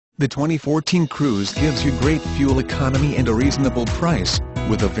The 2014 CRUZE gives you great fuel economy and a reasonable price,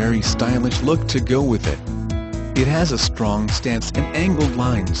 with a very stylish look to go with it. It has a strong stance and angled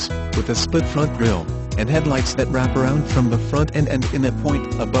lines, with a split front grille, and headlights that wrap around from the front and end in a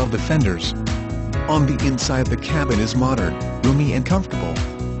point above the fenders. On the inside, the cabin is modern, roomy and comfortable.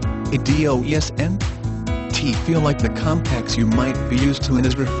 It doesn't feel like the compacts you might be used to and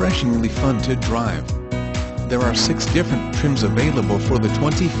is refreshingly fun to drive. There are 6 different trims available for the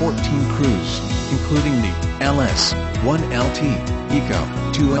 2014 CRUZE, including the LS, 1LT, Eco,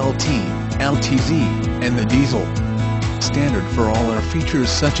 2LT, LTZ, and the Diesel. Standard for all are features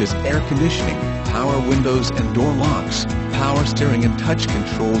such as air conditioning, power windows and door locks, power steering and touch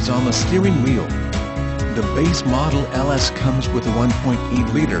controls on the steering wheel. The base model LS comes with a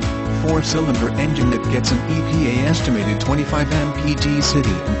 1.8-liter, 4-cylinder engine that gets an EPA estimated 25 mpg city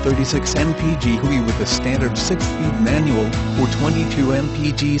and 36 mpg highway with a standard 6-speed manual, or 22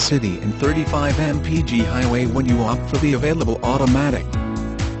 mpg city and 35 mpg highway when you opt for the available automatic.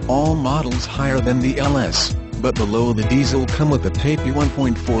 All models higher than the LS, but below the Diesel come with a tapey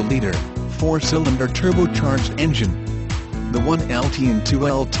 1.4-liter, 4-cylinder turbocharged engine. The 1LT and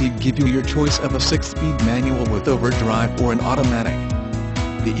 2LT give you your choice of a 6-speed manual with overdrive or an automatic.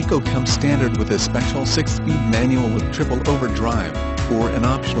 The Eco comes standard with a special 6-speed manual with triple overdrive, or an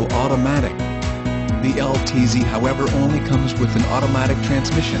optional automatic. The LTZ however only comes with an automatic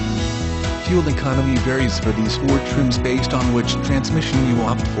transmission. Fuel economy varies for these 4 trims based on which transmission you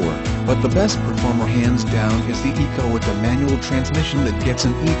opt for, but the best performer hands down is the Eco with the manual transmission that gets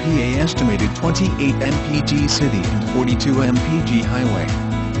an EPA estimated 28 mpg city and 42 mpg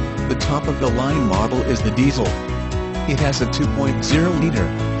highway. The top-of-the-line model is the Diesel. It has a 2.0-liter,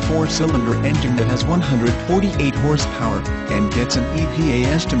 4-cylinder engine that has 148 horsepower, and gets an EPA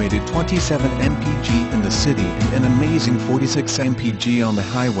estimated 27 mpg in the city and an amazing 46 mpg on the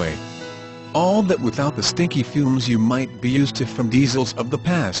highway. All that without the stinky fumes you might be used to from diesels of the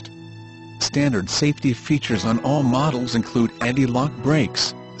past. Standard safety features on all models include anti-lock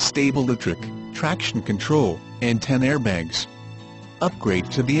brakes, stable electric, traction control, and 10 airbags. Upgrade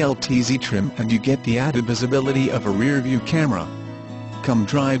to the LTZ trim and you get the added visibility of a rear-view camera. Come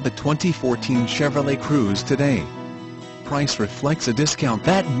drive the 2014 Chevrolet CRUZE today. Price reflects a discount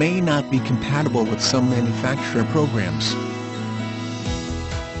that may not be compatible with some manufacturer programs.